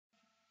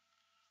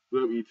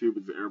What up, YouTube?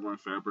 It's the Airborne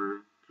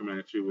Sapper coming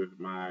at you with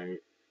my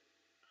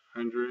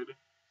 100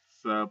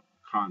 sub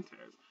contest.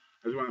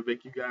 I just want to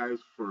thank you guys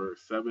for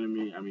subbing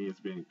me. I mean,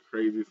 it's been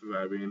crazy since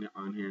I've been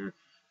on here.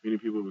 Many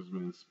people have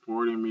been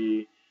supporting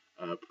me,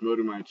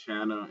 promoting my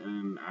channel,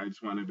 and I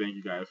just want to thank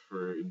you guys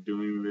for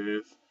doing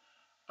this.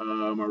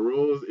 My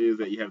rules is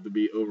that you have to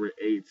be over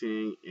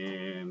 18,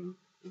 and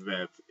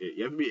that's it.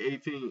 You have to be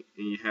 18,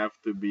 and you have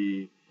to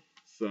be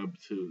sub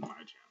to my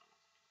channel.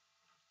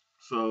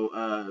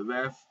 So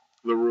that's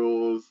the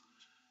rules.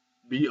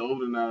 Be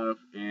old enough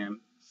and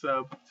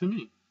sub to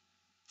me.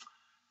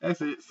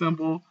 That's it.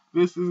 Simple.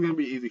 This is gonna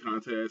be easy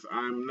contest.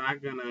 I'm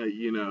not gonna, have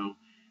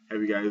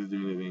you guys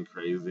do anything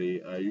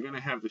crazy. You're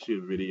gonna have to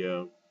shoot a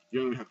video. You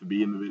don't even have to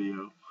be in the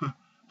video,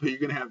 but you're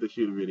gonna have to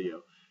shoot a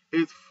video.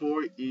 It's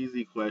four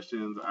easy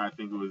questions. I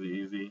think it was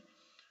easy,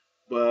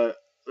 but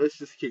let's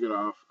just kick it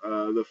off.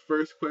 The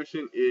first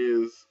question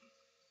is,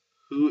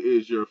 who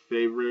is your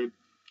favorite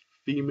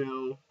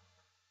female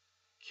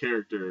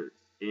character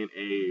in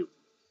a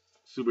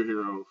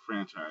superhero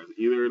franchise,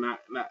 either not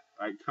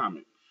like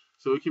comic.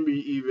 So it can be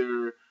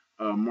either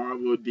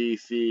Marvel,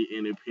 DC,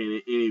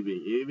 independent,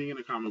 anything in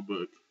a comic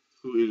book.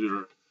 Who is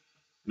your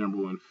number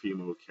one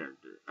female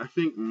character? I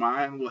think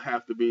mine will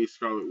have to be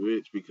Scarlet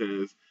Witch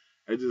because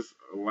I just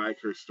like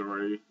her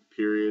story.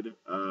 Period.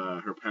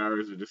 Her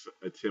powers are just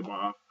a tip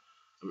off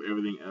of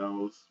everything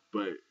else,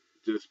 but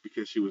just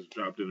because she was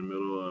dropped in the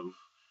middle of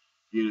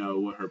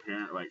what her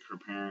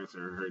parents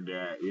or her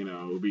dad,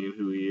 being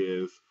who he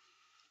is,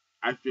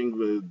 I think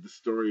the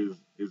story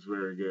is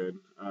very good.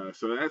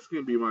 So that's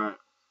gonna be my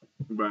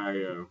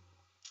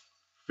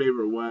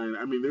favorite one.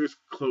 I mean, there's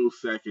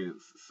close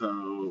seconds.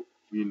 So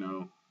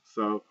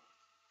so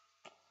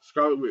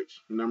Scarlet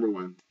Witch number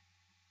one.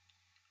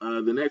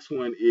 The next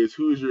one is,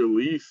 who's your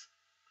least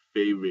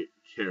favorite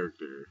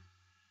character?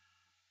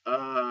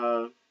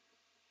 Uh,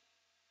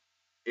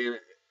 and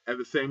at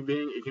the same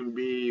thing, it can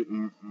be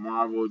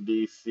Marvel,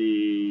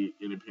 DC,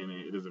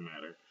 Independent. It doesn't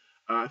matter.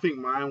 I think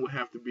mine would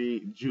have to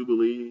be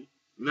Jubilee,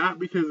 not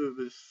because of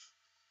this.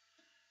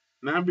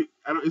 Not be,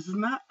 I don't. It's just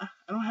not. I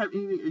don't have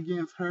anything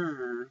against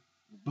her,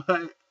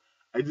 but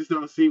I just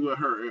don't see what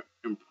her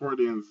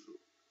importance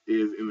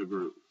is in the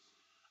group.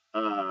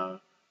 Uh,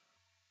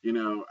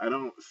 I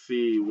don't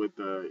see what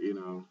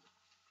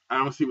I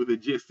don't see what the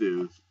gist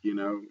is.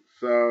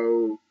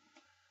 So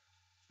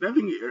I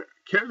think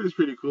character is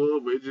pretty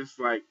cool, but it's just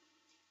like,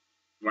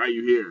 why are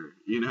you here?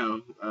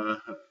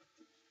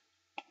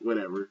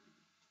 Whatever.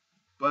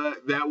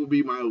 But that would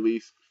be my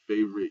least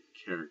favorite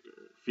character,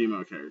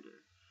 female character.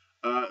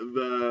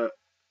 The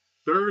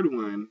third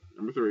one,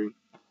 number three,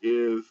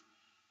 is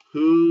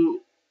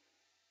who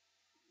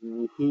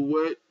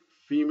what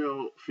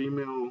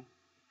female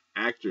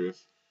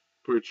actress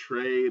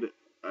portrayed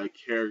a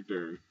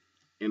character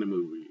in a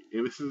movie.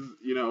 And this is,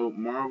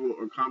 Marvel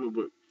or comic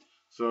book.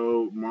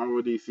 So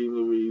Marvel DC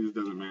movies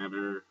doesn't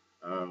matter.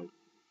 And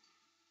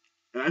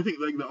I think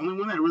like the only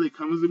one that really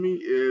comes to me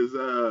is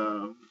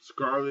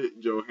Scarlett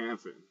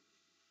Johansson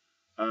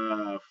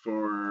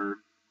for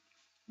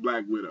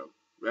Black Widow.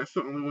 That's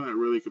the only one that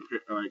really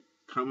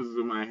comes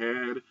to my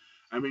head.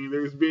 I mean,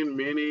 there's been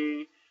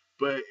many,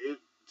 but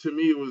to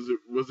me it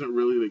wasn't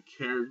really the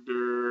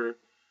character.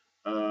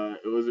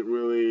 It wasn't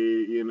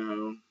really, You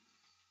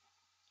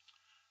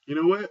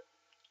know what?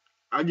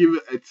 I'll give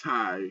it a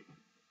tie.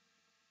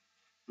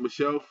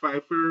 Michelle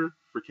Pfeiffer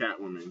for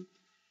Catwoman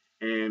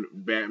and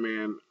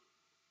Batman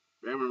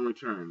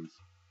Returns.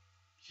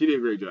 She did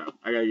a great job.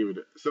 I gotta give it.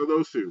 So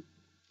those two.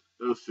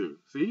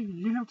 See,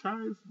 you have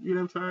ties. You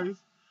have ties.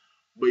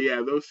 But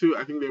yeah, those two.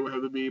 I think they would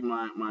have to be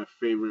my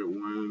favorite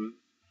one.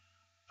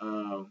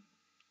 Uh,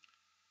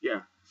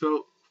 yeah.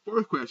 So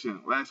fourth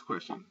question, last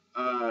question.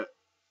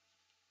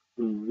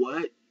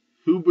 What?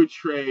 Who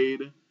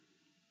betrayed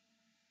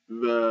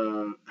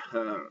the?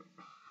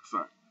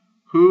 Sorry.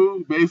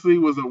 Who basically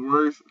was the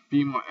worst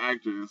female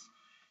actress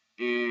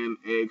in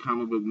a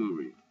comic book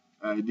movie?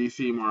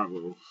 DC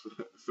Marvel.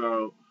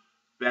 So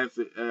that's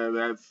it.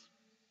 That's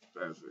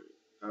it.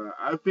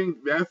 I think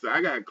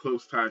I got a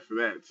close tie for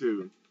that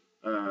too.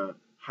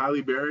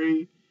 Halle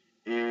Berry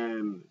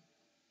and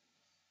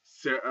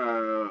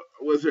Sarah,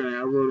 what's her name?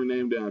 I wrote her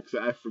name down because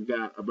I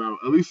forgot about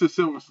Alicia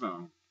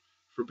Silverstone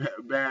for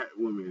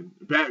Batwoman,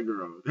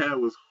 Batgirl. That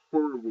was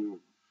horrible.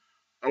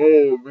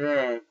 Oh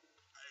man,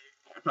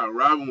 I thought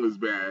Robin was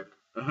bad.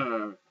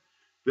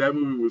 That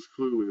movie was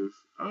Clueless.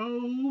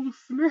 Oh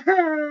snap!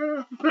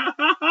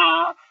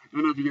 I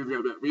don't know if you guys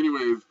got that. But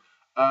anyways,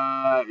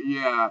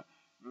 yeah,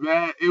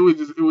 that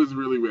it was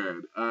really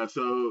bad.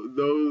 So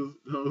those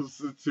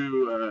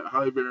two,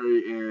 Halle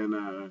Berry and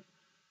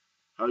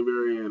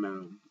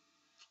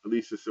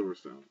Alicia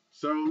Silverstone.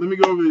 So let me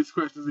go over these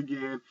questions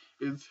again.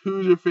 It's,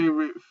 who's your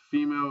favorite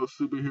female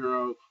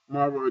superhero,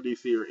 Marvel or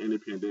DC or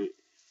independent?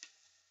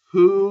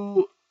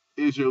 Who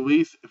is your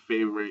least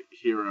favorite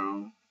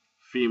hero,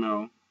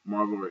 female,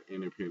 Marvel or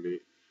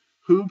independent?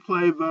 Who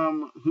played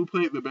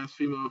the best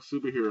female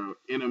superhero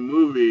in a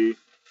movie,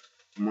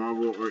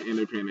 Marvel or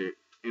independent?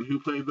 And who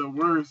played the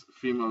worst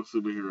female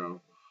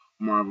superhero,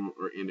 Marvel,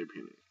 or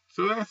independent.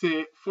 So that's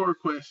it. 4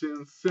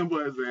 questions.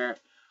 Simple as that.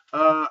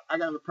 I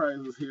got the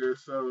prizes here.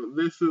 So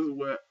this is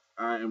what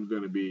I am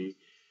going to be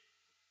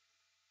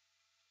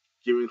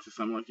giving to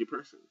some lucky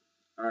person.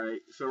 All right.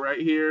 So right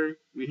here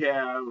we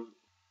have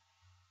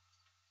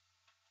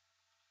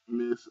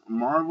Miss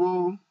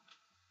Marvel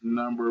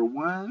number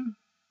 1.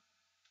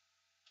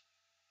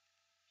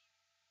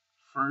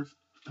 First,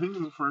 I think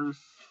it's the first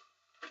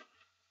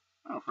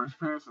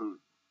appearance of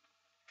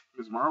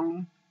Miss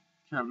Marvel.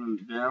 Kevin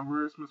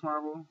Danvers, Miss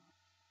Marvel.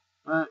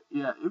 But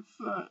yeah, it's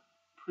a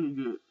pretty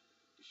good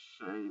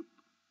shape.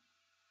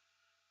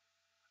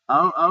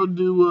 I'll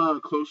do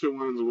closer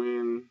ones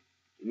when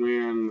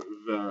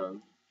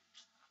the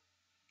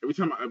every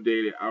time I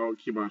update it, I'll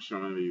keep on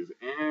showing these.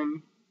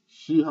 And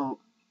She-Hulk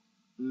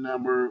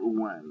number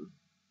 1.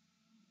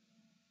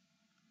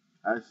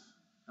 I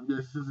I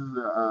guess this is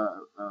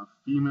a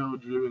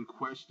female-driven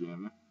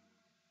question.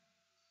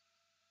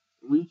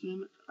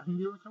 I can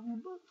give a couple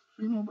of books,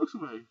 female books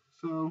away.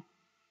 So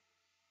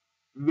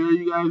there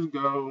you guys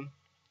go.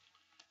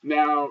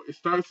 Now it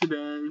starts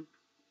today.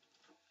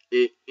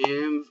 It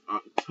ends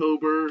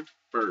October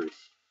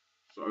 1st.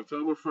 So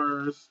October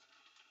 1st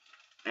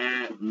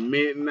at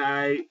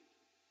midnight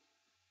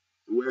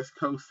West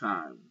Coast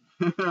time.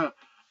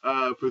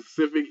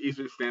 Pacific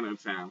Eastern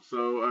Standard Time.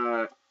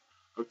 So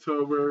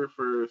October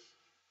 1st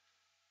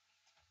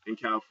in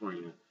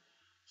California.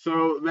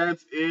 So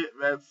that's it.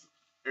 That's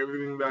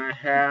everything that I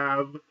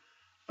have.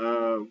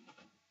 Um,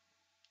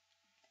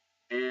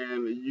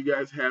 and you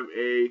guys have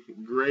a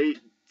great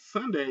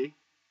Sunday.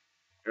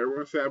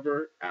 Everyone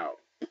Sapper out.